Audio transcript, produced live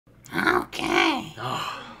Okay.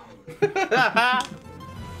 Oh. That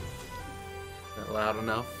loud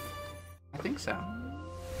enough? I think so.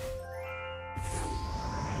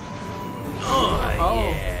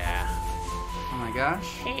 Oh, yeah. Oh my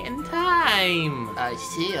gosh. In time. I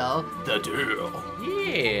seal the deal.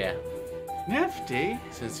 Yeah. Nifty.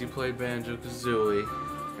 Since you played Banjo-Kazooie,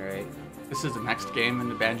 right? This is the next game in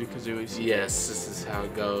the Banjo-Kazooie series. Yes, this is how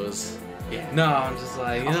it goes. Yeah. No, I'm just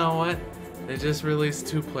like, you know what? They just released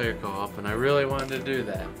 2-player co-op, and I really wanted to do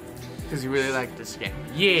that. Because you really like this game.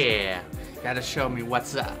 Yeah. Gotta show me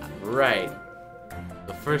what's up. Right.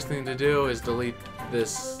 The first thing to do is delete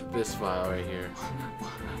this file right here.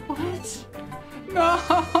 What? No!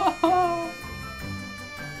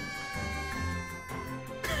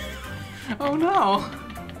 Oh no!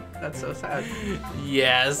 That's so sad.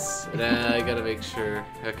 Yes. I gotta make sure.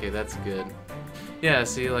 Okay, that's good. Yeah,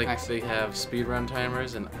 see, like, Nice. they have speedrun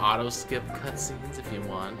timers and auto-skip cutscenes if you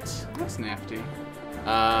want. That's nifty.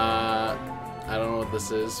 I don't know what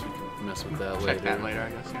this is. We can mess with that later. Check that later, I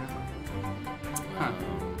guess, yeah. Huh.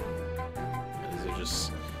 These are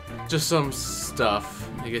just some stuff.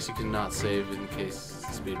 I guess you can not save in case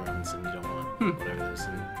speedruns and you don't want whatever it is.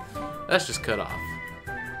 And that's just cut off.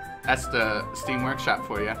 That's the Steam Workshop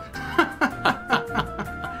for you.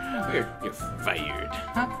 You're fired.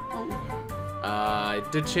 Huh? Oh. I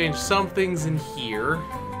did change some things in here.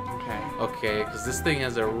 Okay. Okay, because this thing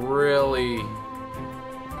has a really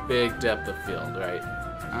big depth of field, right?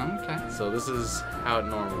 Okay. So this is how it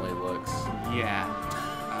normally looks. Yeah.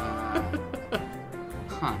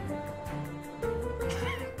 Huh.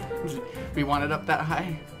 We want it up that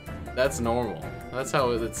high? That's normal. That's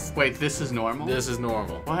how it's. Wait, this is normal? This is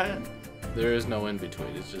normal. What? There is no in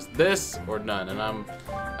between. It's just this or none, and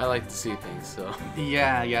I like to see things, so.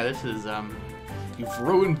 Yeah, this is, you've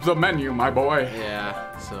ruined the menu, my boy.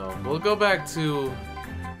 Yeah, so we'll go back to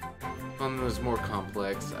one that's more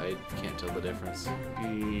complex. I can't tell the difference.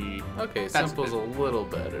 Okay, That's simple's a good. little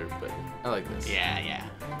better, but I like this. Yeah.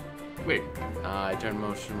 Weird. I turned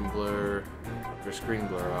motion blur or screen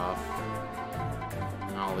blur off,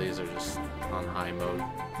 and all these are just on high mode.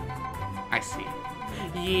 I see.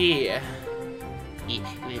 Yeah.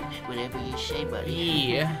 Whatever you say, buddy.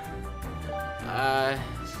 Yeah.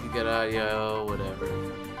 You get audio, whatever.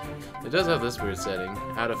 It does have this weird setting,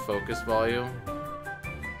 out of focus volume.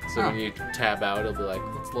 So when you tab out, it'll be like,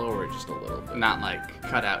 let's lower it just a little bit. Not like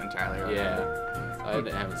cut out entirely. Or Yeah. I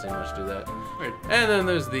haven't seen much do that. Weird. And then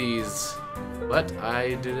there's these. But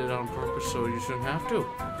I did it on purpose, so you shouldn't have to.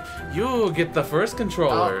 You get the first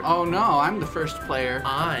controller. Oh no, I'm the first player.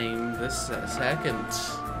 I'm the second.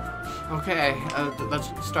 Okay, let's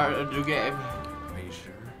start a new game. Are you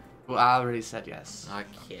sure? Well, I already said yes.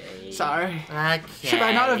 Okay. Sorry. Okay. Should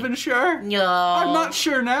I not have been sure? No. I'm not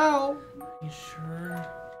sure now. You sure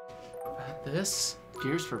about this?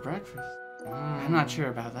 Gears for breakfast. I'm not sure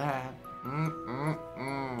about that.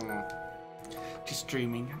 Just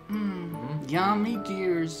dreaming. Yummy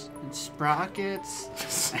gears and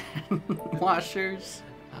sprockets and washers.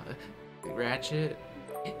 Ratchet.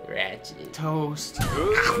 Toast.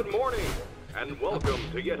 Good morning, and welcome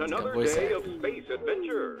to yet another voice day of acting. space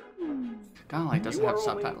adventure. Kinda like doesn't You have are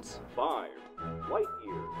only subtitles. 5 light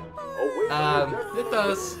years away from your It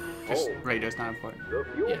does. Just home. radio's not important. The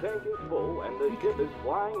fuel Yeah. tank is full, and the ship is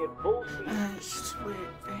flying at full speed. It's just weird.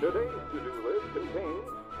 Today's to-do list contains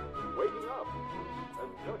waking up,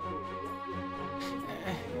 adjusting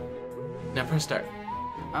Now press start.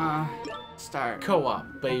 Start. Co-op,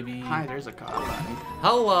 baby. Hi, there's a co-op button.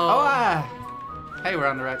 Hello. Oh, Hey, we're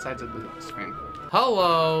on the right sides of the screen.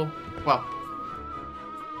 Hello. Well.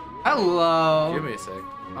 Hello. Give me a sec.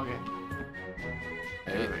 Okay.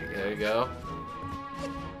 Hey, there you go.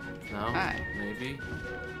 No? Hi. Maybe?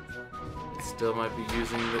 Still might be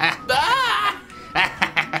using the...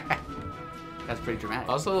 That's pretty dramatic.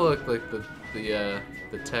 Also look like the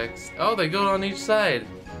text. Oh, they go on each side.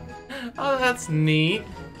 Oh, that's neat.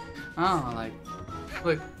 Oh, like,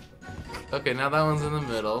 Look. Okay, now that one's in the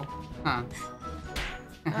middle. huh.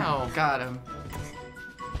 Ow. Got him.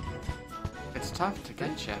 It's tough to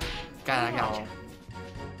get you. I got you.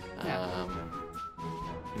 Yeah.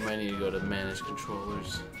 You might need to go to manage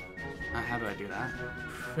controllers. How do I do that?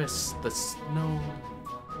 Press the snow.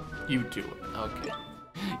 You do it. Okay.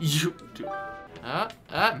 You do it.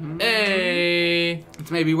 Hey!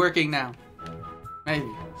 It's maybe working now. Maybe.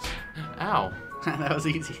 Ow. That was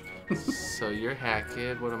easy. So you're Hack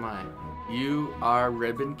Kid, what am I? You are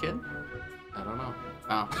Ribbon Kid? I don't know.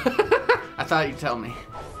 Oh. I thought you'd tell me.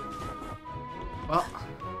 Well,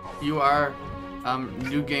 you are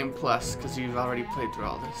New Game Plus, because you've already played through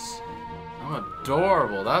all this. I'm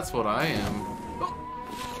adorable, that's what I am.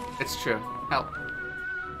 It's true. Help.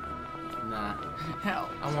 Nah. Help.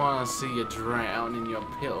 I want to see you drown in your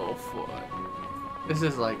pillow foot. This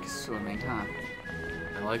is like swimming, huh?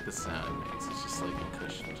 I like the sound it makes. It's just like a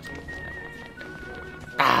cushion. Just...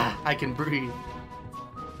 Ah, I can breathe.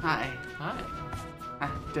 Hi. Hi. I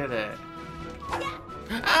did it.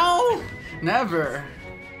 Ow! Never.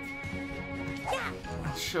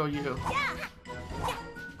 I'll show you.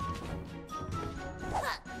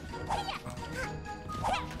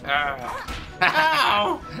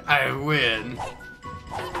 Ow! I win.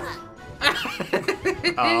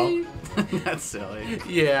 Oh, that's silly.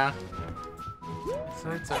 Yeah.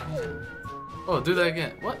 So it's a... Oh, do that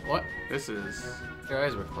again. What? What? This is... Your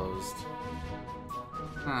eyes were closed.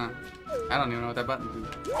 Huh. I don't even know what that button do.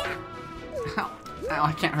 Ow. Ow,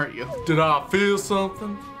 I can't hurt you. Did I feel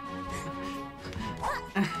something?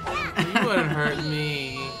 You wouldn't hurt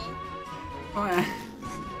me.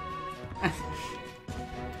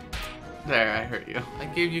 There, I hurt you. I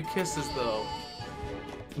gave you kisses though.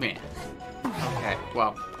 Man. Okay,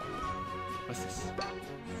 well. What's this?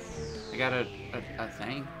 I got a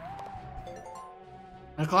thing.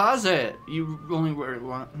 A closet! You only wear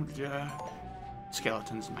one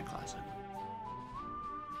skeletons in my closet.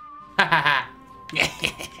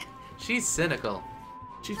 She's cynical.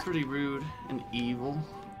 She's pretty rude and evil.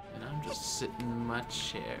 And I'm just sitting in my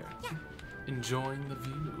chair, enjoying the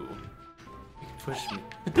view. You can push me.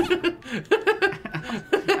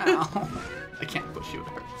 Ow. I can't push you, it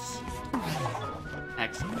hurts.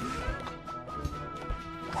 Excellent.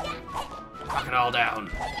 Knock it all down.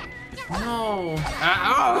 No.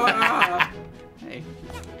 Hey.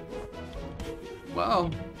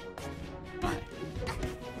 Whoa.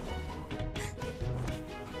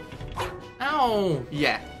 Ow.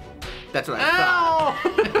 Yeah. That's what I Ow.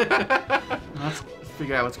 thought. Let's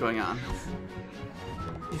figure out what's going on.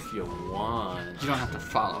 If you want. You don't have to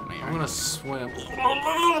follow me. I'm Right? gonna swim.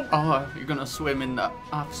 Oh, you're gonna swim in the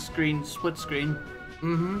off-screen split screen.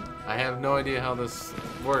 Mm-hmm. I have no idea how this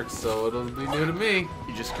works, so it'll be new to me.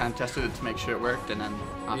 You just kind of tested it to make sure it worked, and then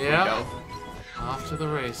off we Yeah. go. Off to the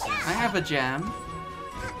races. I have a gem.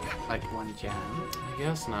 Like one gem. I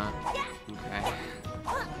guess not. Okay.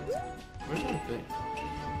 Where's the thing?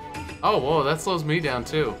 Oh, whoa, that slows me down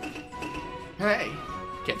too. Hey,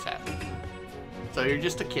 kids have. So you're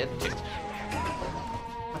just a kid too.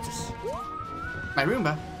 What's this? My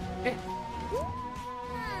Roomba. Hey.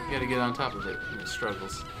 You gotta get on top of it, and it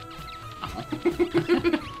struggles. Oh.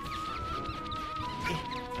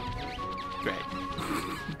 Great.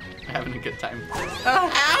 Having a good time.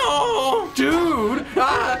 Ow! Dude!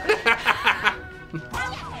 Ah!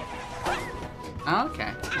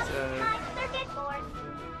 Okay. It's a...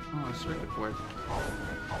 Oh, a circuit board.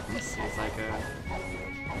 This is like a...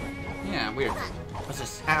 Yeah, weird. What's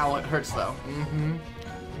this? Ow, it hurts though. Mm-hmm. You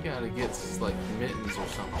gotta get, like, mittens or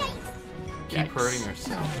something. Keep Yikes. hurting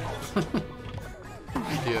yourself.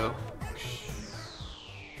 I do.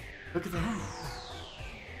 Look at that.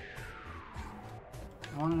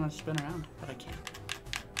 I want to spin around, but I can't.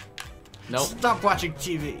 Nope. Stop watching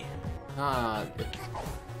TV. Ah,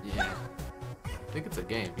 yeah. I think it's a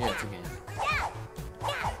game. Yeah, it's a game.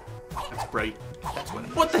 That's bright. That's what it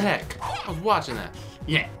is. What the heck? I was watching that.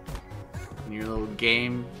 Yeah. And your little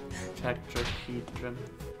game tetrahedron.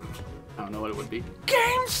 I don't know what it would be.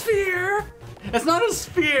 Game sphere! It's not a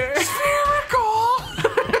sphere! Spherical!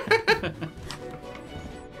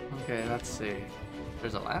 Okay, let's see.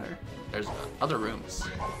 There's a ladder. There's other rooms.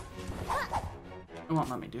 It won't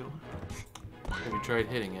let me do. Have you tried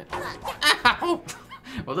hitting it? Ow!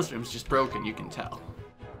 Well, this room's just broken, you can tell.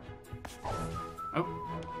 Oh.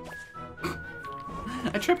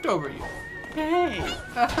 I tripped over you. Hey!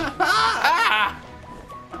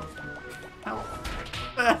 Ow.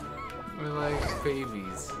 We're like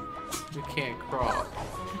babies. We can't crawl.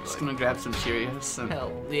 Just gonna grab some Cheerios and...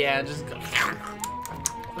 Help. Yeah, just go.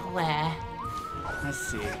 Let's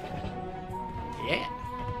see. Yeah.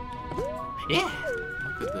 Yeah.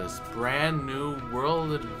 Look at this brand new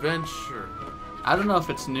world adventure. I don't know if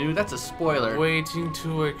it's new. That's a spoiler. Waiting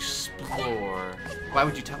to explore. Why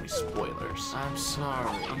would you tell me spoilers? I'm sorry.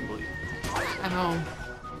 Unbelievable. Ow.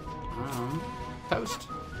 Toast.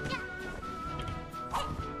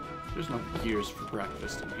 There's no gears for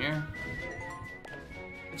breakfast in here.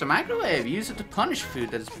 It's a microwave. Use it to punish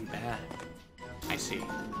food that has been bad. I see.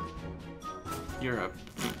 You're a...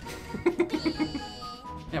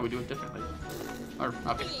 Yeah, we do it differently. Or,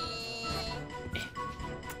 okay. Yeah.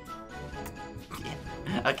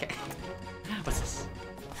 Okay. What's this?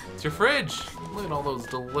 It's your fridge. Look at all those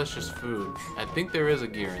delicious food. I think there is a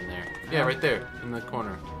gear in there. Yeah, right there, in the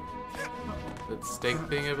corner. That steak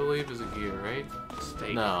thing, I believe, is a gear, right?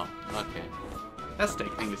 steak. No. Okay. That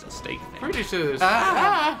steak thing is a steak thing. Pretty sure there's...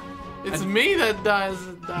 Ah! It's me that dies,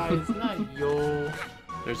 not yo.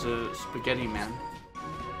 There's a spaghetti man.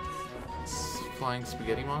 Flying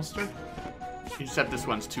spaghetti monster? Except this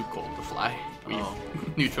one's too cold to fly. We Oh.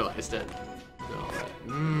 neutralized it.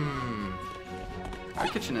 Mmm. Our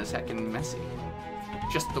kitchen is heckin' messy.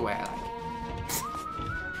 Just the way I like it.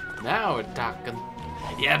 Now we're talking.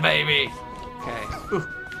 Yeah, baby! Okay. Ooh.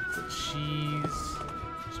 Some cheese.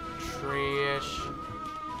 Some trash.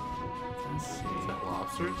 Let's see. Is that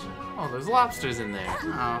lobsters? Oh, there's lobsters in there.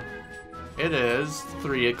 Oh. It is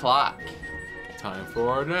 3 o'clock. Time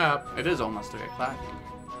for a nap. It is almost 3 o'clock.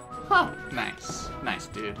 Huh. Nice. Nice,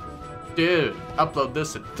 dude. Dude, upload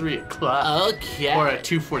this at 3 o'clock. Okay. Or at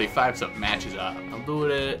 2:45 so it matches up. I'm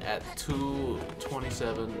doing it at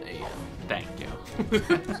 2:27 a.m. Thank you.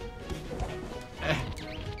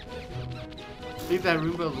 Leave that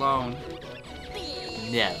Roomba alone.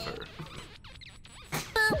 Never.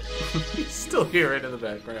 He's still here right in the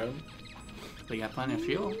background. We got plenty of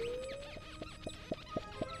fuel.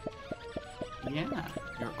 Yeah.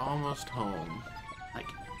 You're almost home. Like,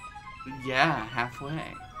 yeah,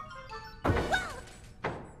 halfway.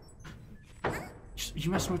 You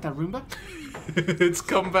messing with that Roomba? It's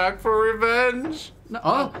come back for revenge. No.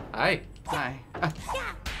 Oh. Hi. Hi.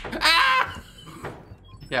 Ah!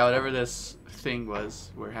 Yeah, whatever this thing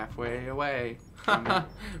was, we're halfway away.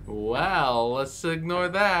 Well, let's ignore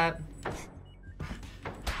that.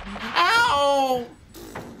 Ow!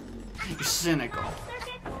 You're cynical.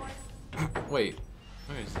 Wait,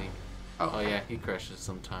 where is he? Oh. Oh yeah, he crashes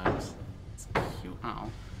sometimes. It's cute. Oh.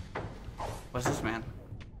 What's this man?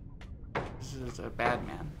 This is a bad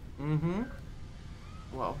man. Mm-hmm.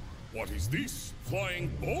 Whoa. What is this? Flying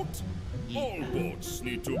boat? All boats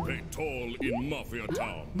need to pay toll in Mafia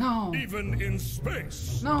Town. No. Even in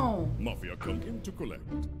space. No. Mafia come in to collect.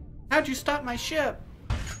 How'd you stop my ship?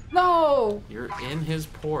 No. You're in his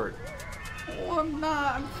port. Oh, I'm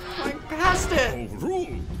not. I'm flying past it. Oh,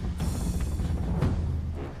 rude.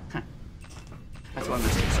 That's one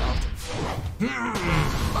mistake solved.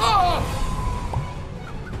 Uh-oh.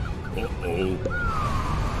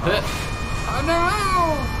 Oh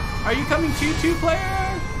no! Are you coming too,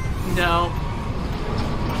 two-player? No.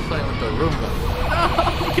 I'm playing with the Roomba. No,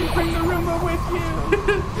 you can bring the Roomba with you.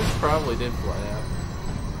 This probably did fly out.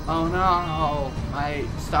 Oh no, my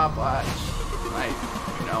stopwatch, my,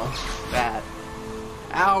 that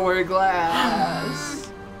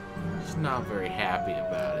hourglass. He's not very happy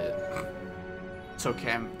about it. It's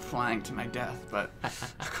okay, I'm flying to my death, but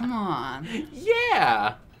come on.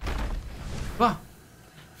 Yeah! Whoa.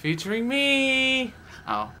 Featuring me!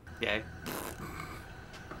 Oh, yay.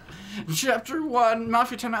 Chapter 1,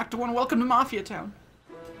 Mafia Town, Act 1, welcome to Mafia Town.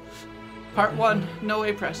 Part 1, no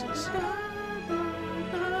A presses.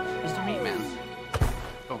 Mr. Meat Man.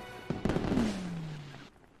 Oh.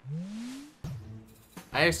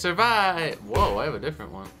 I survived! Whoa, I have a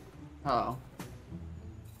different one. Uh-oh.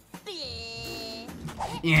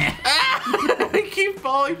 Yeah. I keep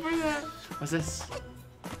falling for that. What's this?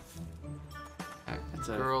 It's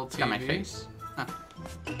a Girl it's got my TV. face. Huh.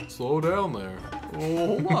 Slow down there.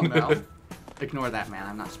 Oh, hold on now. Ignore that man.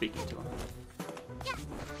 I'm not speaking to him.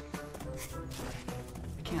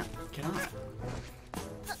 I can't get on it.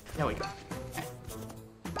 There we go.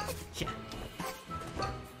 Yeah.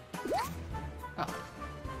 Oh.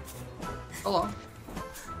 Hello.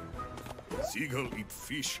 Seagull eat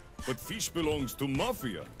fish, but fish belongs to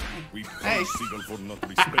Mafia. We Hey. punish Seagull for not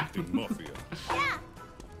respecting Mafia.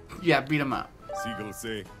 Yeah, beat him up. Seagull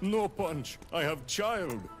say, no punch, I have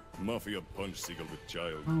child. Mafia punch Seagull with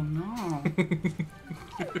child. Oh no.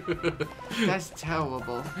 That's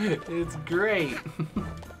terrible. It's great.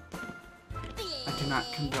 I do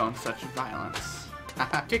not condone such violence.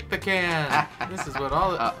 Kick the can. This is what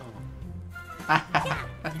all. Uh. Oh.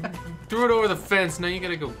 Threw it over the fence. Now you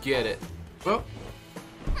gotta go get it. Whoa.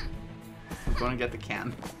 I'm going to get the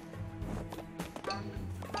can.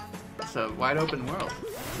 It's a wide open world.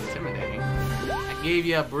 It's intimidating. I gave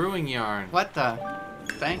you a brewing yarn. What the?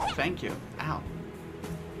 Thank you. Ow.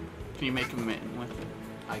 Can you make him in with it?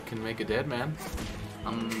 I can make a dead man.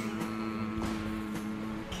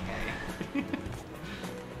 Okay.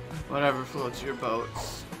 Whatever floats your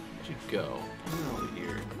boats. Where'd you go? Oh,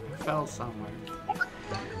 weird. It fell somewhere.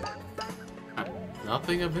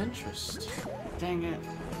 Nothing of interest. Dang it.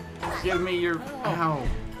 Give me your... Ow.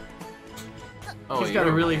 Oh, He's got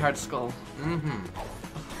a really hard skull.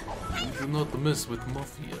 Mm-hmm. You do not mess with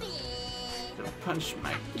Mafia. Gonna punch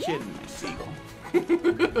my kid and my seagull.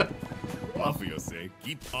 Mafia say,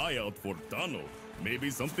 keep eye out for tunnel. Maybe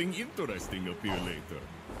something interesting appear later.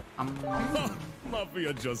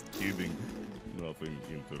 Mafia, just kidding. Nothing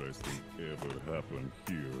interesting ever happened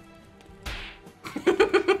here.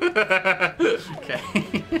 Okay.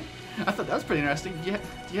 I thought that was pretty interesting. Do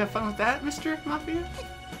you have fun with that, Mr. Mafia?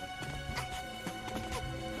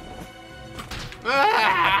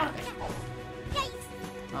 Ah!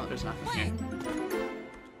 Oh, there's nothing here.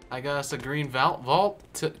 I got us a green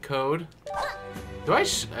vault code. Do I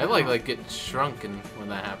like get shrunken when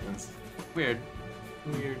that happens? Weird.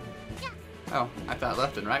 Weird. Oh, I thought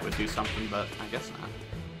left and right would do something, but I guess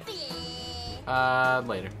not.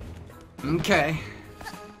 Later. Okay.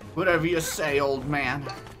 Whatever you say, old man.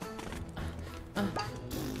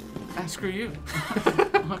 Screw you.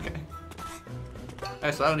 Okay.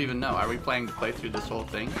 Hey, so I don't even know. Are we planning to play through this whole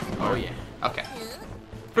thing? Oh yeah. Okay.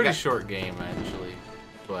 Pretty Okay. short game actually,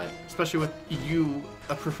 but Especially with you,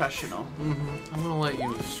 a professional. I'm gonna let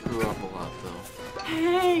you screw up a lot though.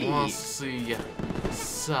 Hey! We'll see ya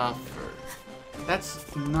suffer.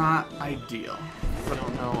 That's not ideal. You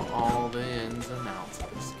don't know all the ins and outs of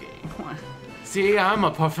this game. What? See, I'm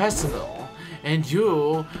a professional, and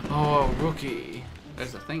you are a rookie.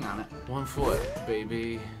 There's a thing on it. 1 foot,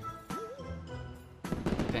 baby.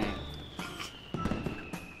 Dang.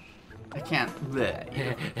 I can't.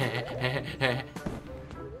 Bleh.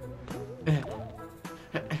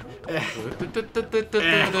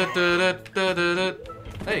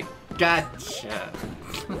 Hey, Gotcha.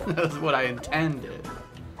 That was what I intended.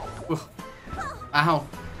 Oof. Ow.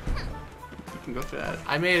 You can go through that.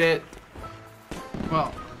 I made it.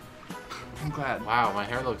 Well, I'm glad. Wow, my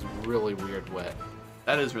hair looks really weird wet.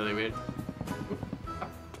 That is really weird.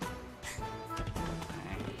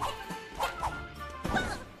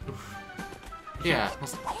 Yeah,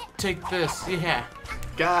 let's take this. Yeah.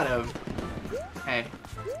 Got him. Hey.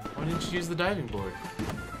 Why didn't you use the diving board?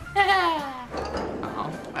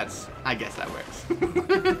 Oh, I guess that works.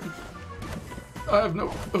 I have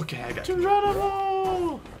no. Okay, I got you.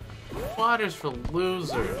 Geronimo! Water's for I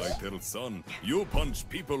losers. tell son, you punch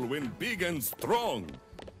people when big and strong.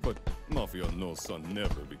 But Mafia knows son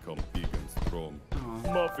never become big and strong.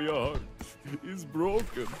 Mafia heart is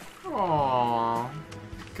broken. Aww.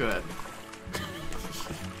 Good.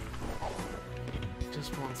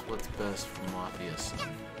 Just wants what's best for Mafia son.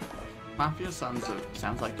 Mafia sounds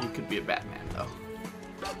like you could be a Batman, though.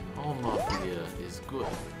 All Mafia is good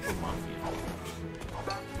for Mafia.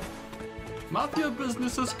 Mafia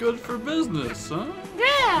business is good for business, huh?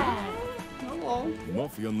 Yeah! Hello.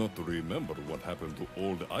 Mafia not remember what happened to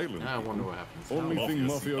old island. Now I wonder what happens. Only thing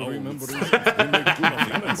Mafia's Mafia the remember is owls. they make good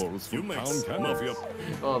cannonballs You from make pound cannons. Mafia.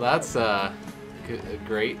 Oh, that's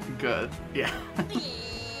great. Good. Yeah.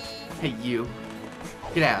 Hey, you.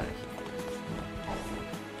 Get out of here.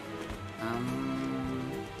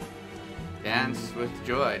 Dance with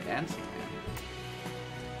joy. Dancing man.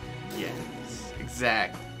 Yes.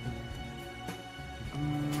 Exactly.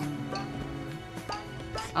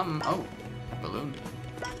 Oh. A balloon.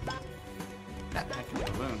 That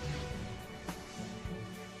heckin' balloon.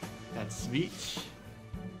 That's speech.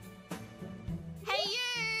 Hey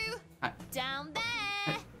you! Hi. Down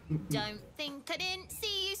there! Don't think I didn't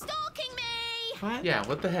see you stalking me! What? Yeah,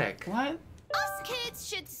 what the heck? What? Us kids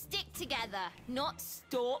should stick together, not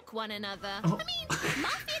stalk one another. Oh. I mean,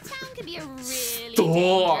 Mafia Town can be a really Stalk.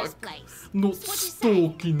 dangerous place. Not So what you say?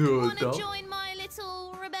 stalking her, Wanna though. join my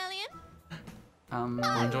little rebellion?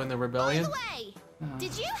 Wanna join the By rebellion? the way,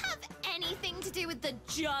 did you have anything to do with the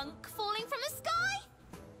junk falling from the sky?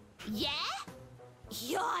 Yeah?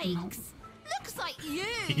 Yikes! Looks like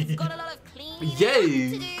you've got a lot of cleaning Yeah,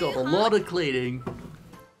 to do, got a huh? lot of cleaning.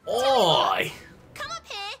 Oi! Come up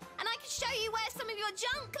here, and I can show you where some of your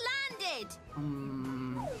junk landed.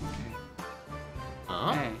 Okay.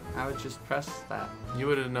 Huh? Hey, I would just press that. You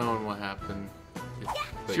would have known what happened.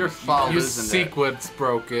 It's your fault, You isn't it? sequence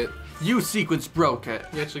broke it. You sequence broke it.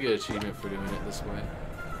 You actually get an achievement for doing it this way.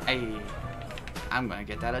 Hey, I'm gonna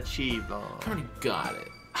get that achievement. I already got it.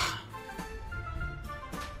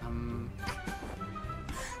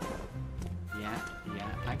 Yeah,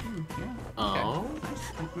 I can, yeah. Oh?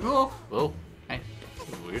 Okay. Oh, Well, hey,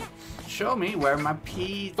 weird. show me where my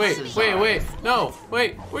pizzas Wait. are. No,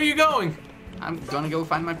 wait. Where are you going? I'm gonna go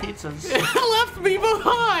find my pizzas. Left me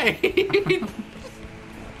behind.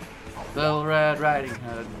 Little Red Riding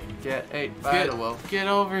Hood, get ate by the wolf. Get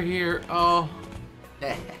over here. Oh,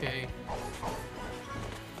 okay.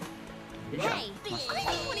 Hey, I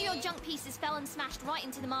think one of your junk pieces fell and smashed right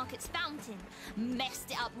into the market's fountain. Messed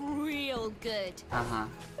it up real good. Uh-huh.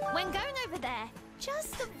 When going over there,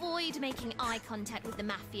 just avoid making eye contact with the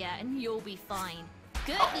Mafia and you'll be fine.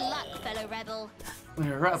 Good luck, fellow rebel.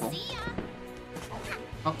 We're a rebel. See ya!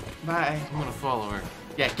 Oh, bye. I'm gonna follow her.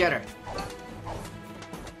 Yeah, get her.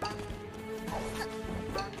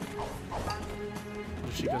 Oh,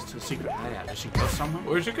 she goes to a secret hideout. Does she go somewhere?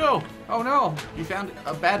 Where'd you go? Oh no, you found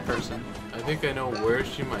a bad person. I think I know where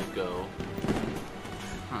she might go.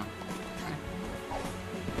 Huh.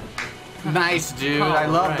 Nice, dude. Oh, I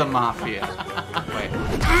love right. the Mafia. Wait.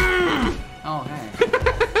 Oh, hey.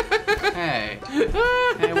 Hey.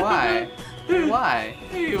 Hey, why? Hey, why?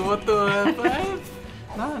 Hey, what the F?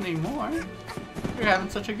 Not anymore. You're having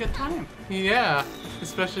such a good time. Yeah,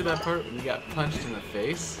 especially that part when you got punched in the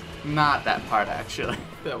face. Not that part, actually.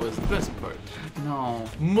 That was the best part. No.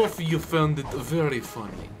 Mafia found it very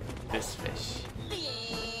funny. This fish.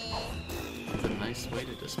 It's a nice way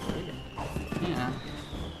to display it. Yeah.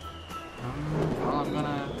 Well, I'm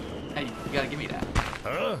gonna... Hey, you gotta give me that.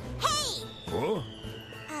 Huh? Hey! Oh?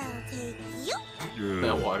 I'll take you.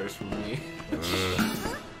 That water's from me.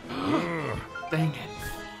 Dang it.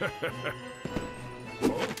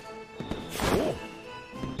 Oh.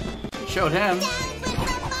 Showed him.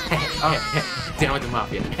 Oh, down with the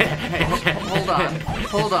Mafia. Hold on.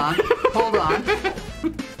 Hold on. Hold on.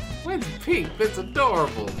 Mine's pink. That's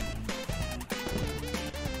adorable.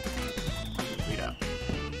 Beat up.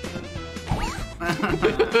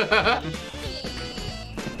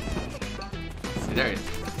 See, there he is.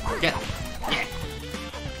 Get him. Yeah.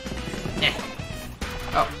 Yeah.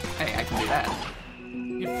 Oh, hey, I can do that.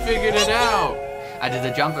 You figured it out. I did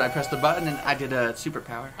the jump and I pressed the button and I did a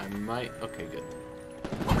superpower. I might. Okay, good.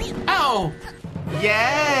 Ow!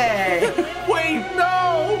 Yay! Wait,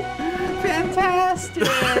 no! Fantastic!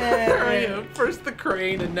 Hurry up. First the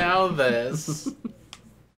crane and now this.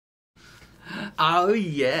 Oh,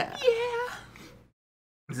 yeah. Yeah.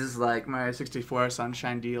 This is like Mario 64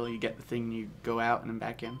 Sunshine Deal. You get the thing, you go out and then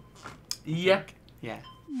back in. Yeah. Yeah.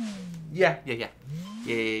 Yeah.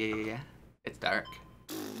 Yeah. It's dark.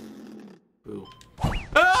 Ooh.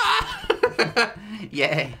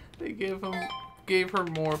 Yay. They gave her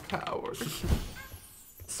more power.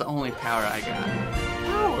 It's the only power I got.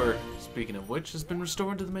 Power, speaking of which, has been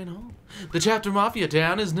restored to the main hall. The chapter Mafia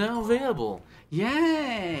Town is now available.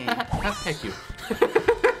 Yay! Thank you.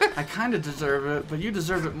 I kind of deserve it, but you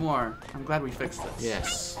deserve it more. I'm glad we fixed this.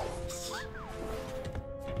 Yes.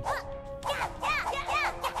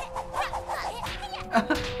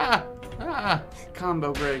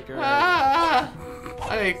 Combo breaker.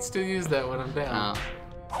 I still use that when I'm down.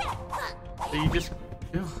 So you just...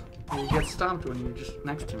 Ugh, you get stomped when you're just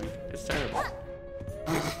next to me. It's terrible.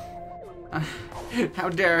 How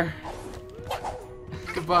dare...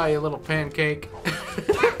 Goodbye, you little pancake.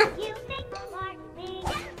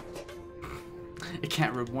 It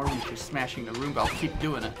can't reward me for smashing the room, but I'll keep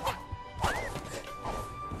doing it.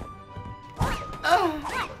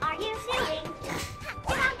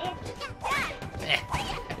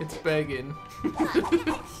 It's begging.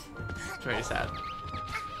 It's very sad.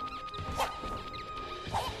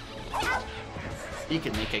 You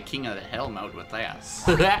can make a King of the Hell mode with that.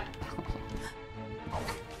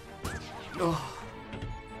 Oh.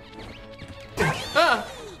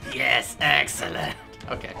 Yes, excellent.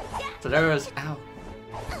 Okay, so there was a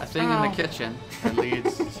thing in the kitchen that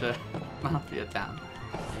leads to Mafia Town.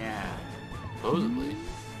 Yeah, Supposedly.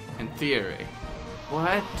 in theory.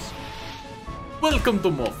 What? Welcome to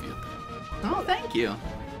Mafia. Oh, thank you.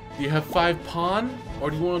 Do you have 5 pawn, or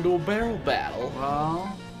do you want to do a barrel battle?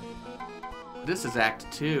 Well, this is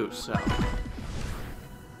Act 2, so.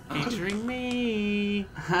 Featuring me.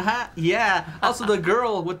 Yeah. Also, the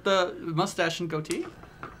girl with the mustache and goatee.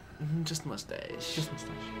 Just mustache. Just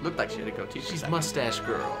mustache. Looked like she had a goatee. for a She's second. mustache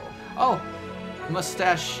girl. Oh,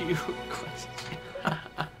 mustache. You.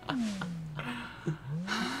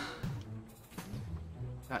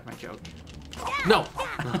 Got my joke. No.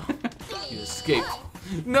 No. You escaped.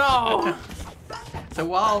 No. It's a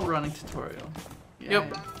wall running tutorial. Yay.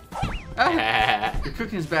 Yep. Your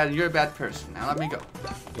cooking is bad and you're a bad person. Now let me go.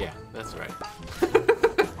 Yeah, that's right.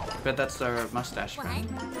 Bet that's our mustache friend.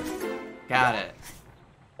 Got it.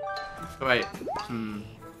 Oh, wait.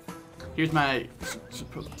 Here's my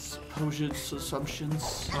supposed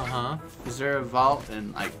assumptions. Uh-huh. Is there a vault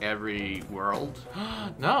in like every world?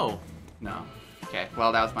 No. No. Okay.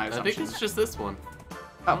 Well, that was my I assumption. think it's just this one.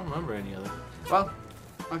 I don't remember any other. Well,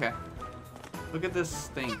 okay. Look at this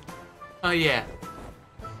thing. Oh, yeah.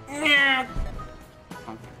 Okay.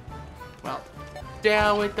 Well,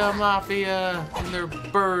 Down with the Mafia and their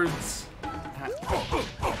birds.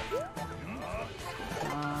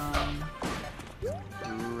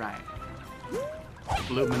 Right.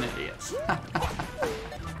 Bloomin' idiots.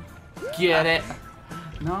 Get it?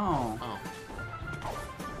 No. Oh.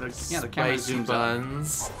 Yeah, the camera Spicy zooms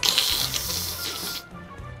buns.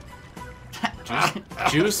 up.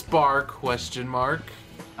 Juice bar, question mark.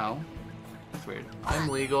 Oh, that's weird. I'm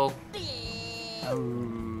legal.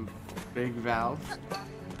 Oh, big valve.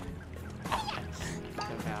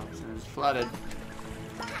 The valves and it's flooded.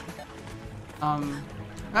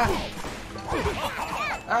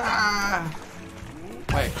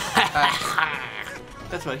 Wait.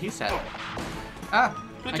 That's what he said.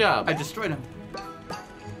 Good job. I destroyed him.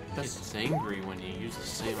 It's angry when you use the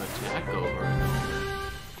same attack over and over.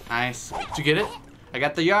 Nice. Did you get it? I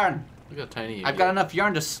got the yarn. Look how tiny you I've got enough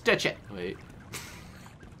yarn to stitch it. Wait.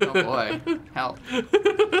 Oh boy. Help.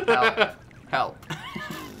 Help. Help.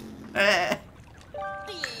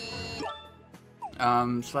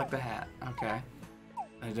 Select the hat. Okay.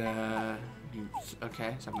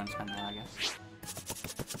 Okay, so I'm gonna spend that, I guess.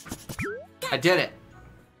 I did it.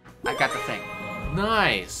 I got the thing.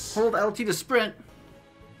 Nice. Hold LT to sprint.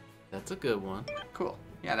 That's a good one. Cool.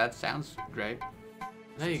 Yeah, that sounds great.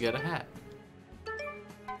 Now you got a hat.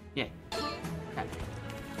 Yeah.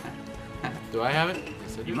 Do I have it?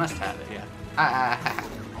 Yes, I do. You must have it, yeah.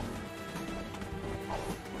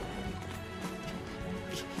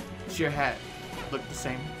 Does your hat look the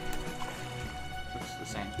same? Looks the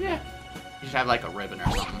same. Yeah. You should have like a ribbon or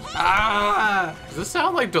something. Ah! Does this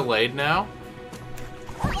sound like delayed now?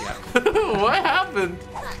 Yeah. What happened?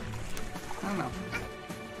 I don't know.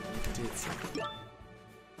 Did something.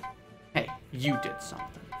 Hey, you did something.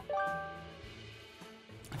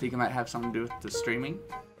 I think it might have something to do with the streaming.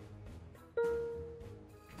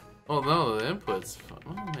 Oh no, the input's fun.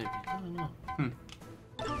 Well, maybe. I don't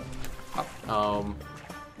know.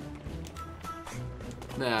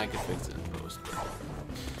 Nah, I can fix it in post.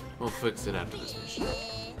 We'll fix it after this mission.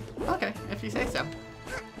 Okay, if you say so.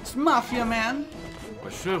 It's Mafia, man. Or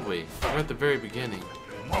should we? We're at the very beginning.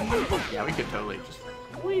 Yeah, we could totally just...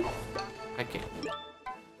 I can't.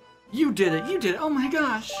 You did it, you did it. Oh my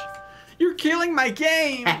gosh. You're killing my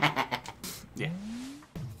game. Yeah.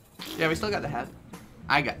 Yeah, we still got the hat.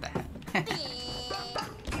 I got the hat.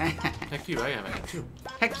 Heck you, I have a hat too.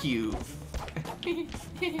 Heck you. Get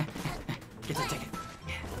the ticket.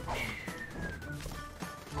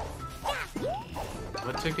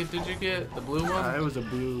 What ticket did you get? The blue one? It was a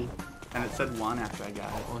blue, and it said 1 after I got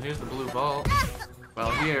it. Well, here's the blue ball.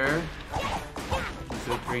 Well, here is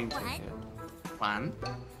a green ticket. 1.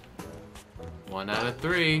 1 out of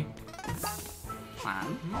 3.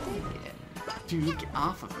 1. Yeah. Dude, get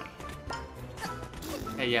off of me.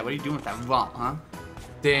 Hey, yeah, what are you doing with that vault, huh?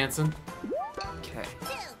 Dancing. Okay.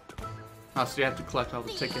 Oh, so you have to collect all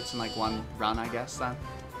the tickets in like one run, I guess, then?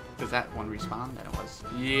 Because that one respawned, then it was.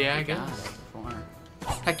 Yeah, I guess. Before.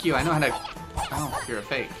 Heck you, I know how to... Oh, you're a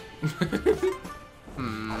fake.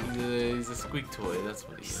 He's a squeak toy, that's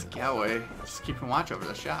what he is. Scoway. Just keep him watch over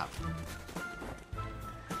the shop.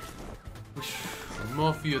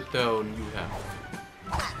 Mafia town you have.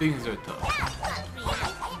 Things are tough.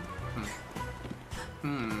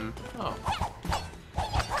 Oh.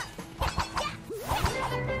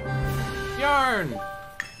 Yarn!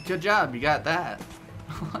 Good job, you got that.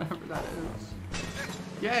 Whatever that is.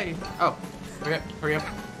 Yay! Oh, Hurry up, hurry up.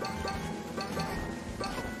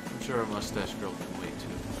 I'm sure a mustache girl can wait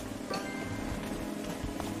too.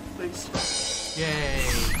 please. Yay!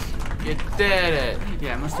 You did it!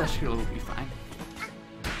 Yeah, mustache girl will be fine.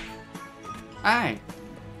 Hi.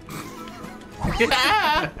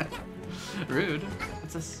 Rude.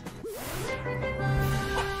 What's this?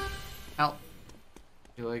 Help.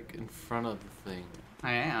 You're like in front of the thing.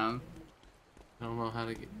 I am. I don't know how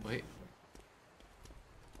to get. Wait.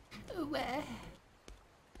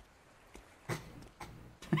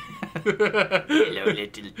 Hello,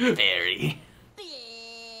 little fairy.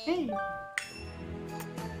 Hey.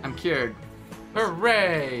 I'm cured.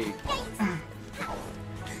 Hooray!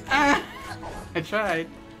 Ah! I tried.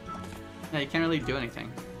 No, you can't really do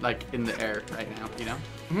anything. Like, in the air right now, you know?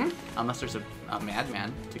 Hmm? Unless there's a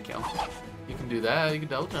madman to kill. You can do that. You can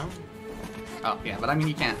double jump. Oh, yeah, but I mean,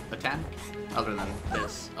 you can't attack other than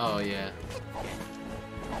this. Oh yeah.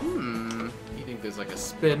 Hmm. You think there's like a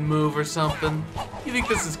spin move or something? You think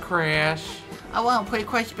this is Crash? I want to play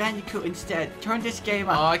Crash Bandicoot instead. Turn this game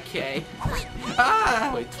on. Okay. Ah!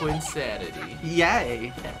 Play Twin Sanity.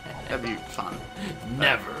 Yay. That'd be fun.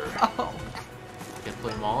 Never. Oh. Gotta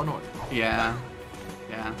play them all in order. Yeah.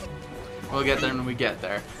 Yeah. We'll get there when we get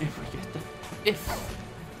there. If we get there. If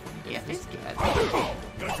It's good.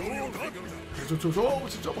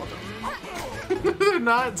 they're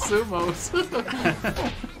not sumos.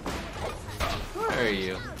 Where are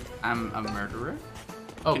you? I'm a murderer.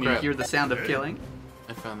 Oh, Can crap. you hear the sound of killing?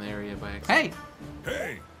 I found the area by accident. Hey!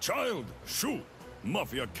 Hey, child, shoot!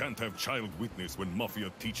 Mafia can't have child witness when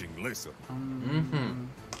Mafia teaching lesson.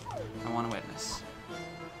 I want a witness.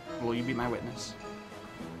 Will you be my witness?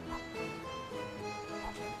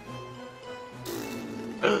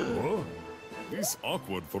 Huh? It's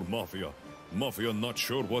awkward for Mafia. Mafia not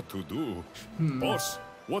sure what to do. Boss,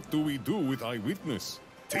 what do we do with eyewitness?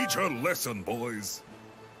 Teach her lesson, boys.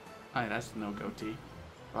 Oh, that's no goatee.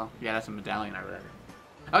 Well, yeah, that's a medallion I read.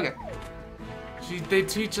 Okay. They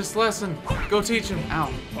teach us lesson. Go teach him.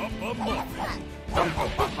 Ow.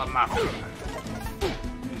 Papa Mafia.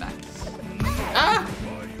 Nice. Ah!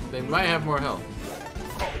 They might have more health.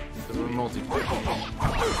 Because we're multiplayer.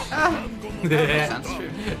 Sounds true.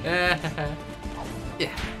 Yeah.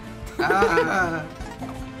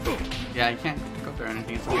 Yeah, you can't go through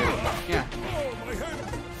anything. It's weird. Yeah.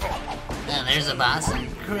 There's a boss in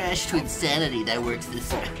Crash to Insanity that works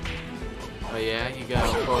this way. Oh yeah, you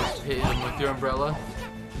gotta both hit him with your umbrella.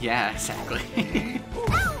 Yeah, exactly.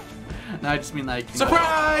 No, I just mean like you know,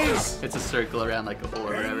 Surprise! it's a circle around like a hole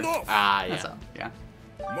or whatever. Enough! Ah, That's yeah. all.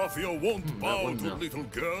 Yeah. Mafia won't bow one to mil. little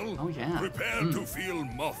girl. Oh, yeah. Prepare to feel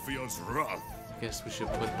Mafia's wrath. Guess we should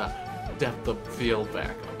put the depth of field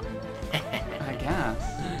back on. I guess.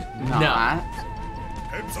 No. Not.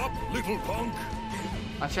 Heads up, little punk.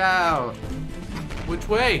 Watch out. Which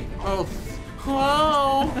way? Oh.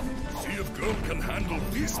 Whoa! See if girl can handle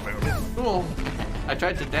this barrel. Cool. I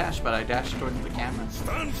tried to dash, but I dashed towards the camera.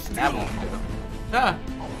 Stand That still. won't do. Ah!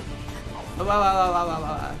 Oh, la, la, la, la, la,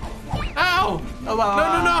 la. Ow! Oh, la, la, No,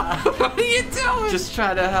 la. no, no! What are you doing? Just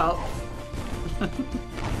try to help.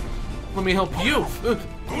 let me help you. Do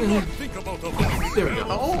not think about avoiding There we go.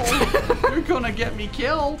 Oh, you're gonna get me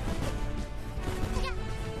killed.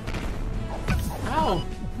 Ow!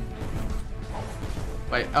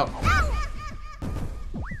 Wait, oh.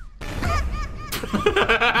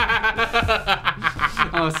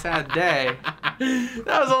 Oh, sad day.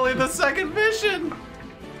 That was only the second mission.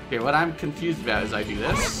 Okay, what I'm confused about is I do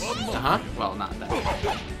this. Uh-huh. Well, not that.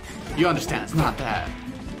 You understand, it's not that.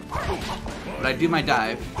 But I do my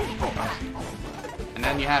dive. And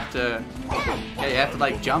then you have to... Yeah, you have to,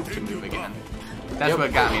 like, jump to move again. That's Yep.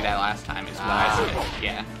 what got me that last time, is what I said.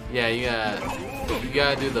 Yeah. Yeah, you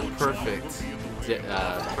gotta do the perfect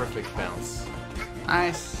bounce.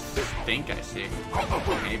 I think I see.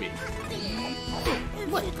 Maybe.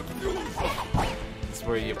 It's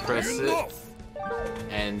where you press it, Enough.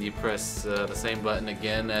 and you press the same button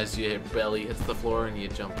again as your belly hits the floor, and you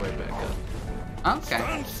jump right back up. Okay.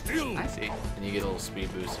 Stand still. I see. And you get a little speed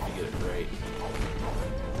boost if you get it right.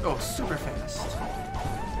 Oh, super fast.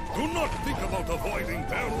 Do not think about avoiding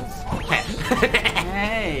barrels.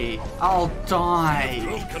 Hey, I'll die.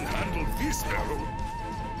 Girl can handle this barrel.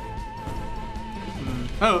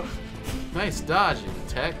 Oh, Nice dodging,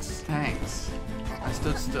 Tex. thanks. I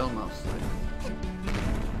stood still mostly.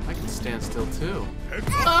 I can stand still too. Heads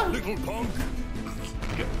up, little punk.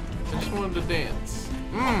 I just wanted to dance.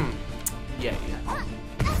 Mmm. Yeah, yeah.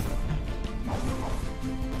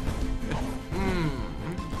 Mmm.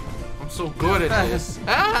 I'm so good at this.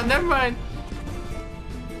 Ah, never mind.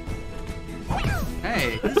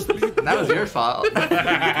 Hey, that was your fault.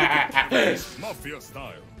 Mafia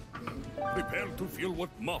style. Prepare to feel what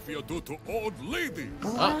Mafia do to old ladies.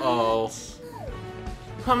 Uh-oh.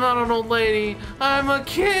 I'm not an old lady. I'm a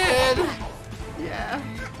kid. Yeah.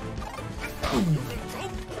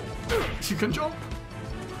 You can jump.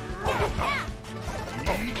 Oh,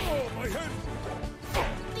 my head.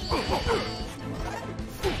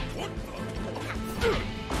 What the?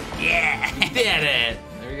 Yeah! Did it.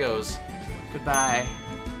 There he goes. Goodbye,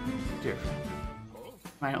 dear friend.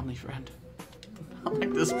 My only friend. I'm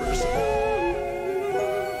like this person.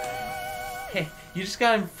 Hey, you just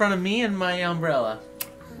got in front of me and my umbrella.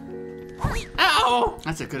 Ow!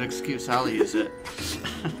 That's a good excuse. I'll use it.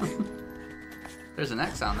 There's an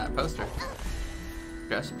X on that poster.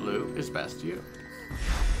 Dress blue is best you.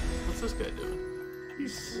 What's this guy doing?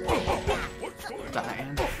 He's What's going on?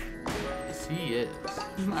 dying. Yes, he is.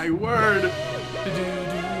 My word.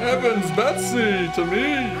 Heavens, Betsy, to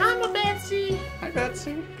me. I'm a Betsy! Hi,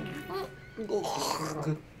 Betsy.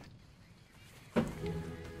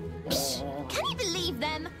 Can you believe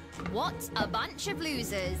them? What a bunch of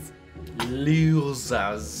losers.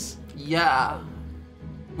 Losers. Yeah.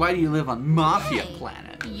 Why do you live on Mafia Hey,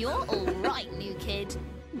 Planet? You're all right, new kid.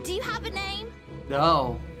 Do you have a name?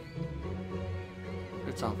 No.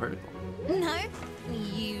 It's all vertical. No?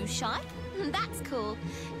 You shy? That's cool.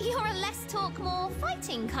 You're a less talk, more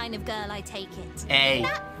fighting kind of girl, I take it. Hey.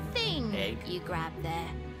 That thing Egg. you grabbed there.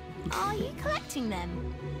 Are you collecting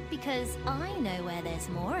them? Because I know where there's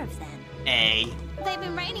more of them. Hey. They've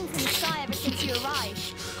been raining from the sky ever since you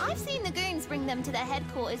arrived. I've seen the goons bring them to their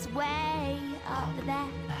headquarters way up there.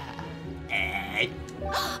 Hey.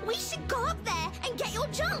 We should go up there and get your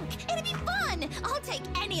junk. It'll be fun. I'll take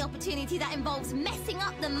any opportunity that involves messing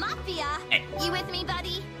up the Mafia. You with me,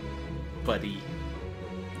 buddy? Buddy.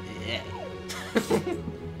 Yeah.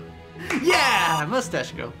 Yeah,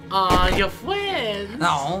 Mustache Girl. Aw, your friends.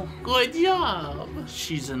 No, Good job.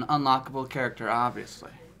 she's an unlockable character, obviously.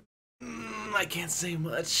 I can't say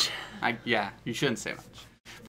much. Yeah, you shouldn't say much.